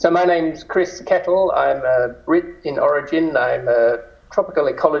So my name's Chris Kettle. I'm a Brit in origin. I'm a tropical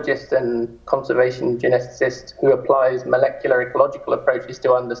ecologist and conservation geneticist who applies molecular ecological approaches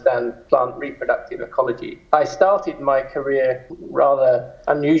to understand plant reproductive ecology. I started my career rather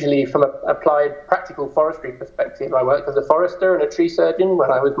unusually from an applied practical forestry perspective. I worked as a forester and a tree surgeon when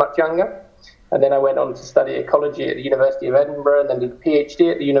I was much younger. And then I went on to study ecology at the University of Edinburgh and then did a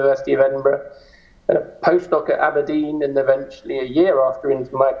PhD at the University of Edinburgh. And a postdoc at Aberdeen, and eventually a year after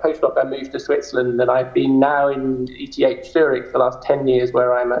into my postdoc I moved to Switzerland, and I've been now in ETH Zurich for the last 10 years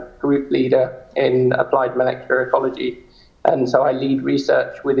where I'm a group leader in applied molecular ecology, and so I lead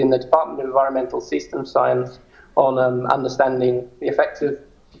research within the Department of Environmental Systems Science on understanding the effects of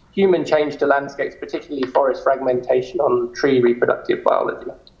human change to landscapes, particularly forest fragmentation, on tree reproductive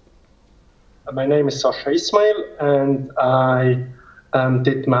biology. My name is Sascha Ismail, and I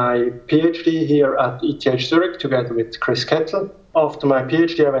did my PhD here at ETH Zurich together with Chris Kettle. After my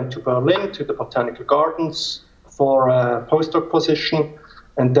PhD, I went to Berlin to the Botanical Gardens for a postdoc position,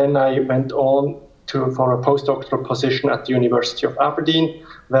 and then I went on for a postdoctoral position at the University of Aberdeen,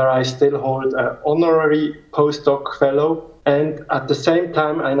 where I still hold an honorary postdoc fellow. And at the same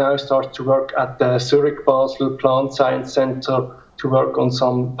time, I now start to work at the Zurich Basel Plant Science Center to work on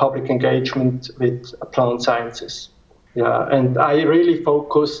some public engagement with plant sciences. Yeah, and I really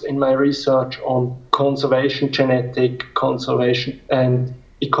focus in my research on conservation, genetic conservation, and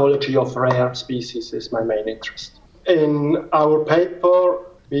ecology of rare species is my main interest. In our paper,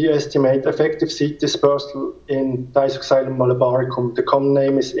 we estimate effective seed dispersal in Disoxylum malabaricum. The common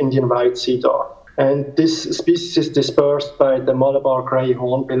name is Indian white cedar. And this species is dispersed by the Malabar grey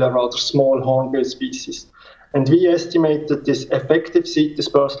hornbill, a rather small hornbill species. And we estimated this effective seed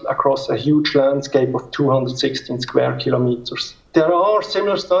dispersal across a huge landscape of 216 square kilometers. There are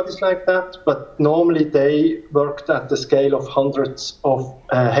similar studies like that, but normally they worked at the scale of hundreds of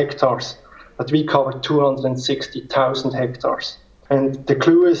hectares. But we covered 260,000 hectares. And the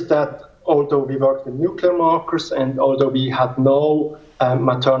clue is that although we worked with nuclear markers and although we had no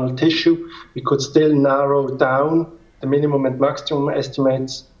maternal tissue, we could still narrow down the minimum and maximum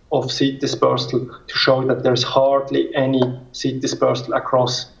estimates of seed dispersal to show that there's hardly any seed dispersal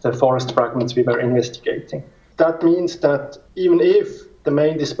across the forest fragments we were investigating. That means that even if the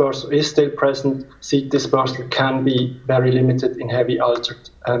main dispersal is still present, seed dispersal can be very limited in heavy altered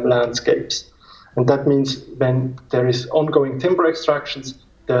landscapes. And that means when there is ongoing timber extractions,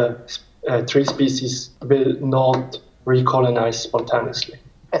 the tree species will not recolonize spontaneously.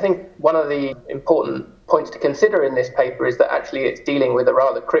 I think one of the important points to consider in this paper is that actually it's dealing with a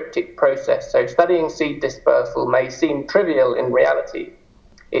rather cryptic process. So studying seed dispersal may seem trivial in reality.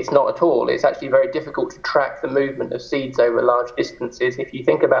 It's not at all. It's actually very difficult to track the movement of seeds over large distances. If you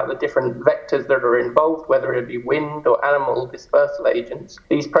think about the different vectors that are involved, whether it be wind or animal dispersal agents,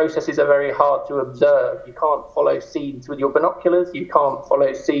 these processes are very hard to observe. You can't follow seeds with your binoculars. You can't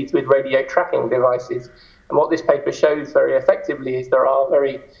follow seeds with radio tracking devices. And what this paper shows very effectively is there are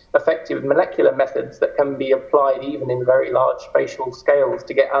very effective molecular methods that can be applied even in very large spatial scales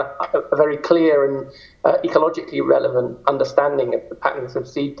to get a very clear and ecologically relevant understanding of the patterns of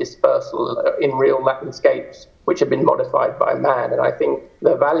seed dispersal in real landscapes which have been modified by man. And I think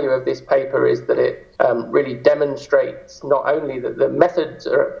the value of this paper is that it really demonstrates not only that the methods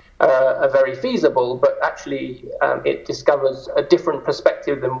are very feasible, but actually it discovers a different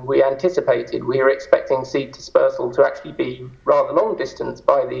perspective than we anticipated. We were expecting seed dispersal to actually be rather long distance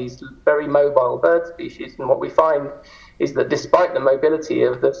by these very mobile bird species, and what we find is that despite the mobility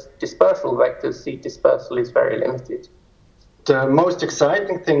of the dispersal vectors, seed dispersal is very limited. The most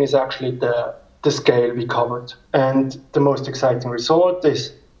exciting thing is actually the scale we covered. And the most exciting result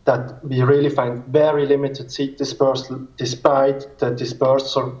is that we really find very limited seed dispersal despite the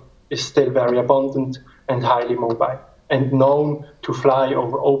disperser is still very abundant and highly mobile and known to fly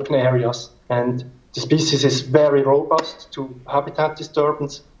over open areas. And the species is very robust to habitat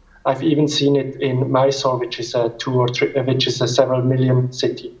disturbance. I've even seen it in Mysore, which is a several million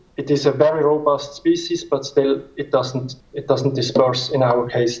city. It is a very robust species, but still it doesn't disperse, in our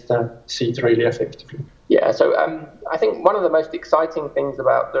case, the seed really effectively. Yeah, so I think one of the most exciting things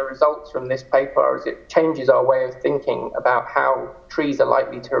about the results from this paper is it changes our way of thinking about how trees are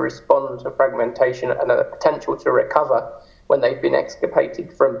likely to respond to fragmentation and the potential to recover when they've been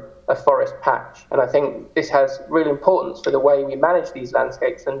extirpated from a forest patch. And I think this has real importance for the way we manage these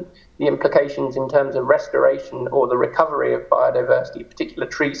landscapes and the implications in terms of restoration or the recovery of biodiversity, particular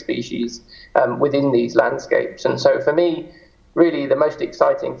tree species within these landscapes. And so for me, really the most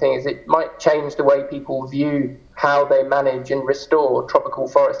exciting thing is it might change the way people view how they manage and restore tropical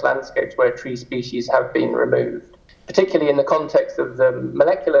forest landscapes where tree species have been removed. particularly in the context of the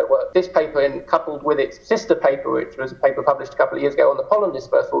molecular work. This paper, coupled with its sister paper, which was a paper published a couple of years ago on the pollen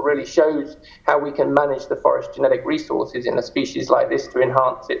dispersal, really shows how we can manage the forest genetic resources in a species like this to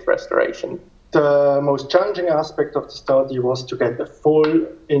enhance its restoration. The most challenging aspect of the study was to get a full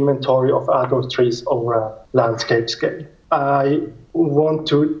inventory of adult trees over a landscape scale. I want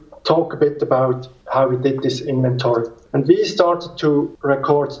to talk a bit about how we did this inventory. And we started to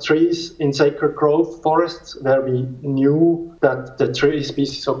record trees in sacred grove forests where we knew that the tree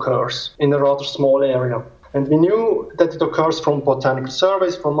species occurs in a rather small area. And we knew that it occurs from botanical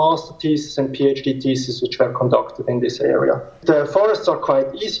surveys, from master theses and PhD theses which were conducted in this area. The forests are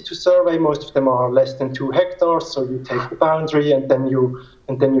quite easy to survey. Most of them are less than 2 hectares, so you take the boundary and then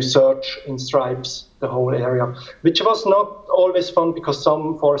you search in stripes the whole area, which was not always fun because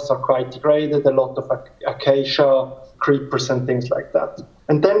some forests are quite degraded, a lot of acacia, creepers and things like that.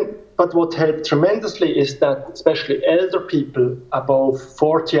 But what helped tremendously is that especially elder people above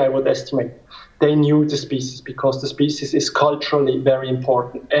 40, I would estimate, they knew the species because the species is culturally very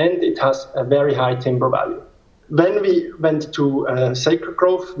important and it has a very high timber value. When we went to Sacred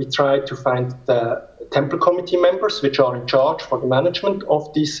Grove, we tried to find the temple committee members, which are in charge for the management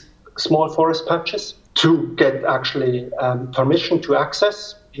of these small forest patches, to get actually permission to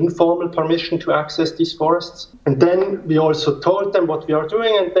access, informal permission to access these forests. And then we also told them what we are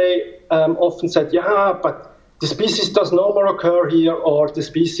doing, and they often said, yeah, but the species does no more occur here, or the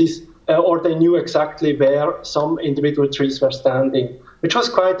species, or they knew exactly where some individual trees were standing, which was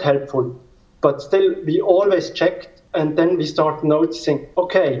quite helpful. But still, we always checked, and then we started noticing,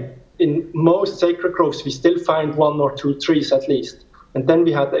 okay, in most sacred groves, we still find 1 or 2 trees at least. And then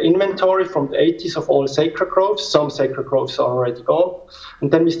we had the inventory from the 80s of all sacred groves. Some sacred groves are already gone.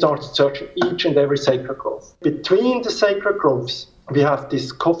 And then we started searching each and every sacred grove. Between the sacred groves, we have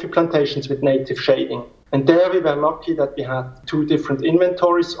these coffee plantations with native shading. And there we were lucky that we had 2 different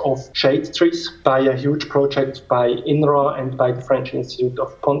inventories of shade trees by a huge project by INRA and by the French Institute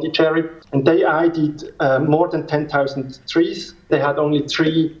of Pondicherry. And they ID'd more than 10,000 trees. They had only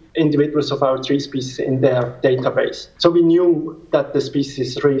 3 individuals of our tree species in their database. So we knew that the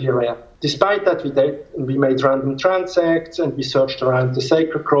species is really rare. Despite that, we made random transects and we searched around the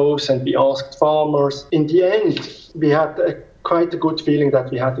sacred groves and we asked farmers. In the end, we had quite a good feeling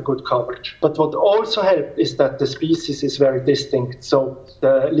that we had a good coverage. But what also helped is that the species is very distinct. So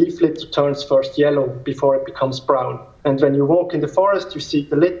the leaf litter turns first yellow before it becomes brown. And when you walk in the forest, you see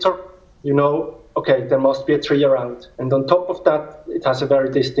the litter, you know, okay, there must be a tree around. And on top of that, it has a very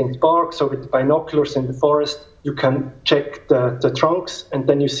distinct bark. So with binoculars in the forest, you can check the trunks and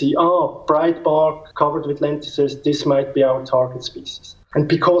then you see, bright bark covered with lenticels, this might be our target species. And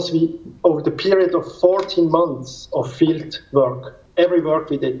because we, over the period of 14 months of field work, every work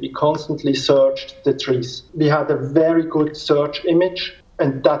we did, we constantly searched the trees. We had a very good search image,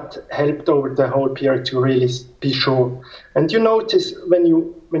 and that helped over the whole period to really be sure. And you notice when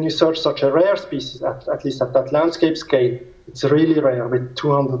you search such a rare species, at least at that landscape scale, it's really rare with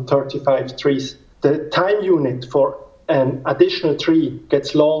 235 trees. The time unit for an additional tree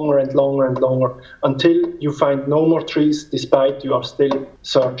gets longer and longer and longer until you find no more trees despite you are still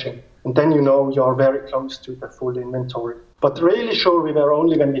searching. And then you know you are very close to the full inventory. But really sure we were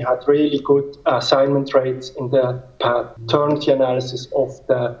only when we had really good assignment rates in the paternity analysis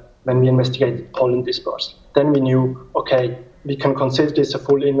when we investigated pollen dispersal. Then we knew, okay, we can consider this a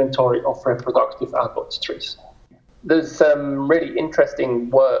full inventory of reproductive adult trees. There's some really interesting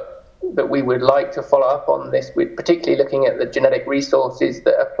work that we would like to follow up on this, with particularly looking at the genetic resources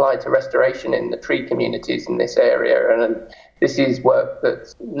that apply to restoration in the tree communities in this area. And this is work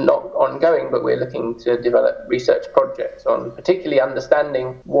that's not ongoing, but we're looking to develop research projects on, particularly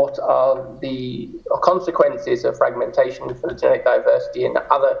understanding what are the consequences of fragmentation for the genetic diversity in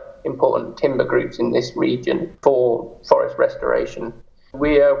other important timber groups in this region for forest restoration.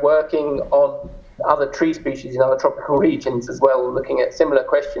 We are working on other tree species in other tropical regions as well, looking at similar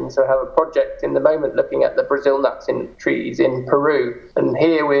questions. So I have a project in the moment looking at the Brazil nuts in trees in Peru. And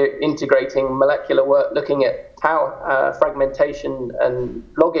here we're integrating molecular work, looking at how fragmentation and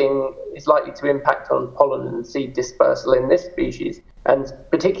logging is likely to impact on pollen and seed dispersal in this species, and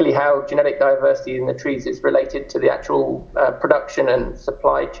particularly how genetic diversity in the trees is related to the actual production and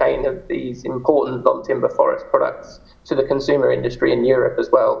supply chain of these important non-timber forest products to the consumer industry in Europe as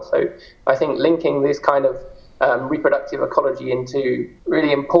well. So I think linking this kind of reproductive ecology into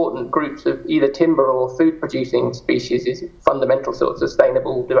really important groups of either timber or food-producing species is fundamental to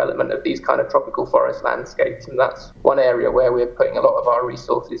sustainable development of these kind of tropical forest landscapes. And that's one area where we're putting a lot of our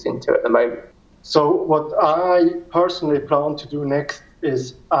resources into at the moment. So what I personally plan to do next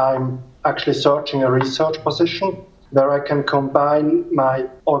is I'm actually searching a research position where I can combine my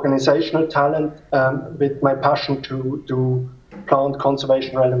organizational talent with my passion to do plant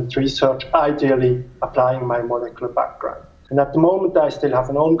conservation relevant research, ideally applying my molecular background. And at the moment, I still have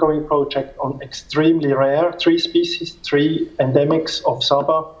an ongoing project on extremely rare tree species, 3 endemics of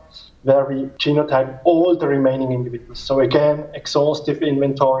Sabah, where we genotype all the remaining individuals. So again, exhaustive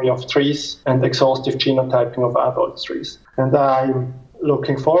inventory of trees and exhaustive genotyping of adult trees. And I'm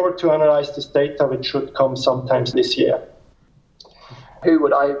looking forward to analyze this data, which should come sometimes this year. Who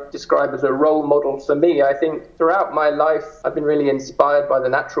would I describe as a role model for me? I think throughout my life, I've been really inspired by the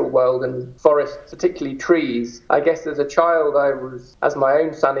natural world and forests, particularly trees. I guess as a child, I was, as my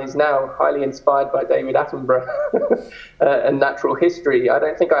own son is now, highly inspired by David Attenborough and natural history. I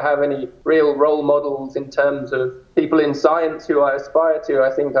don't think I have any real role models in terms of people in science who I aspire to.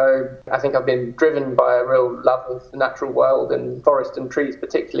 I think I've been driven by a real love of the natural world and forest and trees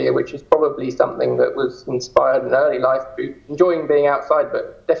particularly, which is probably something that was inspired in early life, enjoying being outside,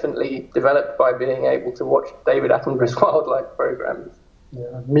 but definitely developed by being able to watch David Attenborough's wildlife programs.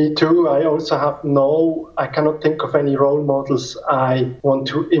 Yeah, me too. I cannot think of any role models I want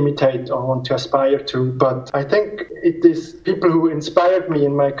to imitate or want to aspire to, but I think it is people who inspired me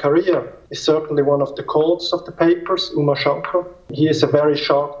in my career is certainly one of the co-authors of the papers, Uma Shankar. He is a very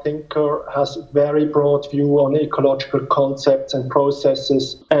sharp thinker, has a very broad view on ecological concepts and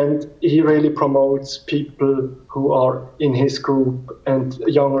processes, and he really promotes people who are in his group and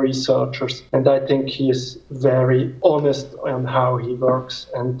young researchers. And I think he is very honest on how he works,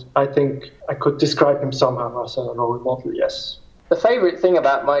 and I think I could describe him somehow as a role model, yes. The favourite thing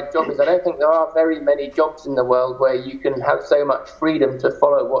about my job is I don't think there are very many jobs in the world where you can have so much freedom to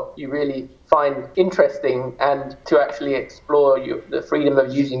follow what you really find interesting and to actually explore the freedom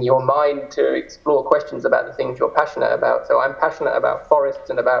of using your mind to explore questions about the things you're passionate about. So I'm passionate about forests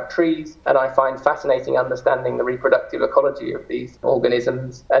and about trees, and I find fascinating understanding the reproductive ecology of these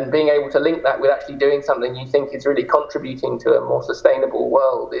organisms, and being able to link that with actually doing something you think is really contributing to a more sustainable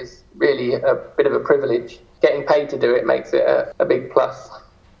world is really a bit of a privilege. Getting paid to do it makes it a big plus.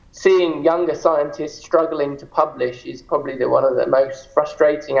 Seeing younger scientists struggling to publish is probably one of the most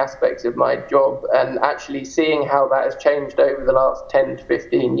frustrating aspects of my job, and actually seeing how that has changed over the last 10 to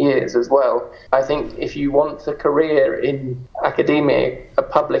 15 years as well. I think if you want a career in academia,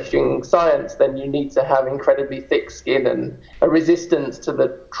 publishing science, then you need to have incredibly thick skin and a resistance to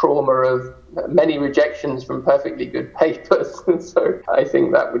the trauma of many rejections from perfectly good papers. So I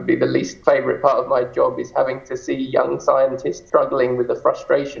think that would be the least favourite part of my job, is having to see young scientists struggling with the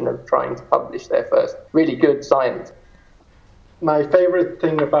frustration of trying to publish their first really good science. My favorite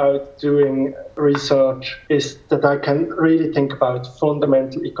thing about doing research is that I can really think about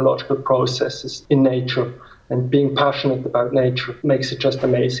fundamental ecological processes in nature, and being passionate about nature makes it just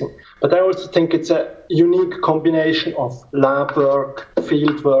amazing. But I also think it's a unique combination of lab work,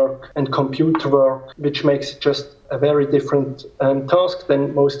 field work, and computer work, which makes it just a very different task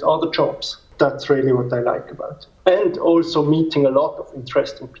than most other jobs. That's really what I like about it. And also meeting a lot of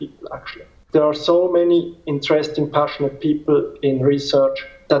interesting people, actually. There are so many interesting, passionate people in research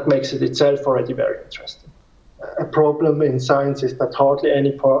that makes it itself already very interesting. A problem in science is that hardly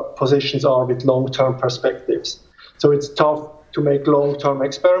any positions are with long-term perspectives. So it's tough to make long-term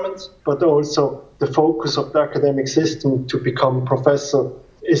experiments, but also the focus of the academic system to become a professor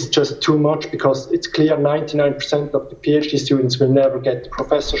is just too much, because it's clear 99% of the PhD students will never get the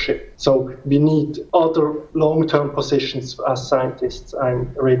professorship. So we need other long-term positions as scientists.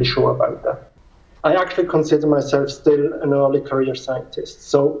 I'm really sure about that. I actually consider myself still an early career scientist.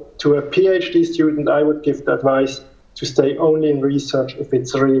 So to a PhD student, I would give the advice to stay only in research if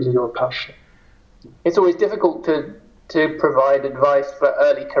it's really your passion. It's always difficult to provide advice for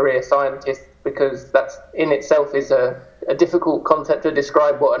early career scientists, because that's in itself is a difficult concept to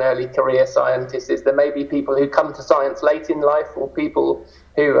describe what an early career scientist is. There may be people who come to science late in life, or people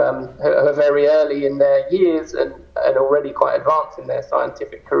who are very early in their years and already quite advanced in their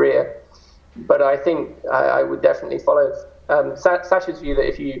scientific career. But I think I would definitely follow Sascha's view that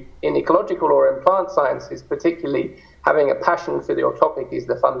if you, in ecological or in plant sciences particularly, having a passion for your topic is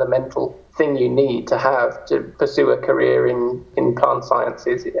the fundamental thing you need to have to pursue a career in plant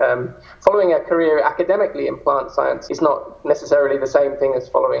sciences. Following a career academically in plant science is not necessarily the same thing as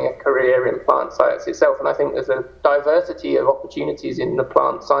following a career in plant science itself, and I think there's a diversity of opportunities in the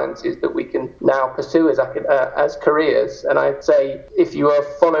plant sciences that we can now pursue as careers. And I'd say if you are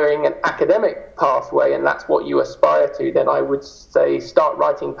following an academic pathway and that's what you aspire to, then I would say start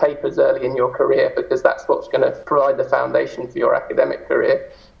writing papers early in your career, because that's what's going to provide the foundation for your academic career.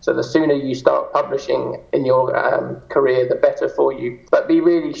 So the sooner you start publishing in your career, the better for you. But be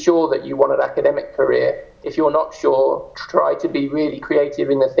really sure that you want an academic career. If you're not sure, try to be really creative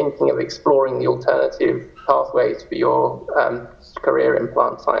in the thinking of exploring the alternative pathways for your career in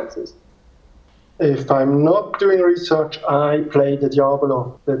plant sciences. If I'm not doing research, I play the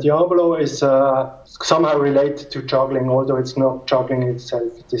Diabolo. The Diabolo is somehow related to juggling, although it's not juggling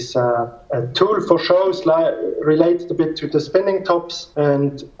itself. It is a tool for shows related a bit to the spinning tops.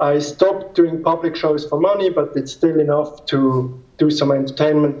 And I stopped doing public shows for money, but it's still enough to do some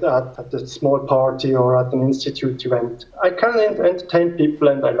entertainment at a small party or at an institute event. I can entertain people,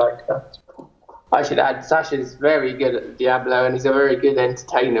 and I like that. I should add, Sascha's very good at the Diabolo, and he's a very good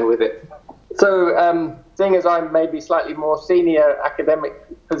entertainer with it. So, seeing as I'm maybe slightly more senior academic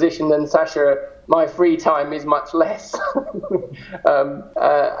position than Sascha, my free time is much less.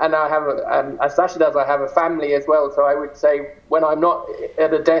 And I have, as Sascha does, I have a family as well. So I would say when I'm not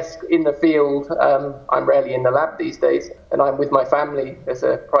at a desk in the field, I'm rarely in the lab these days, and I'm with my family as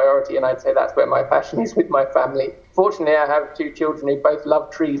a priority. And I'd say that's where my passion is, with my family. Fortunately, I have 2 children who both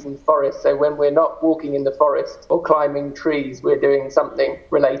love trees and forests. So when we're not walking in the forest or climbing trees, we're doing something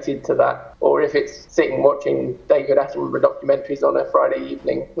related to that. Or if it's sitting watching David Attenborough documentaries on a Friday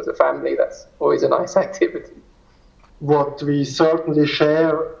evening with a family, that's always a nice activity. What we certainly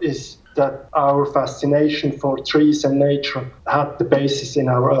share is that our fascination for trees and nature had the basis in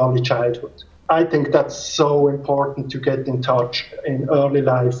our early childhood. I think that's so important to get in touch in early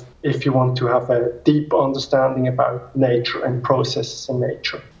life if you want to have a deep understanding about nature and processes in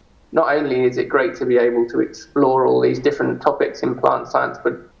nature. Not only is it great to be able to explore all these different topics in plant science,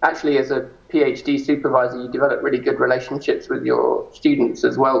 but actually as a PhD supervisor, you develop really good relationships with your students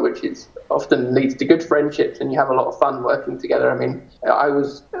as well, which is often leads to good friendships, and you have a lot of fun working together. I mean, I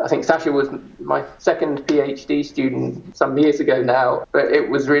think Sascha was my second PhD student some years ago now, but it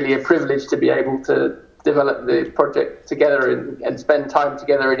was really a privilege to be able to develop the project together and spend time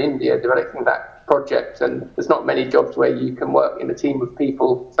together in India developing that project. And there's not many jobs where you can work in a team of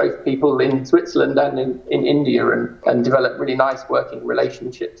people, both people in Switzerland and in India, and develop really nice working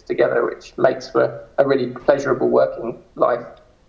relationships together, which makes for a really pleasurable working life.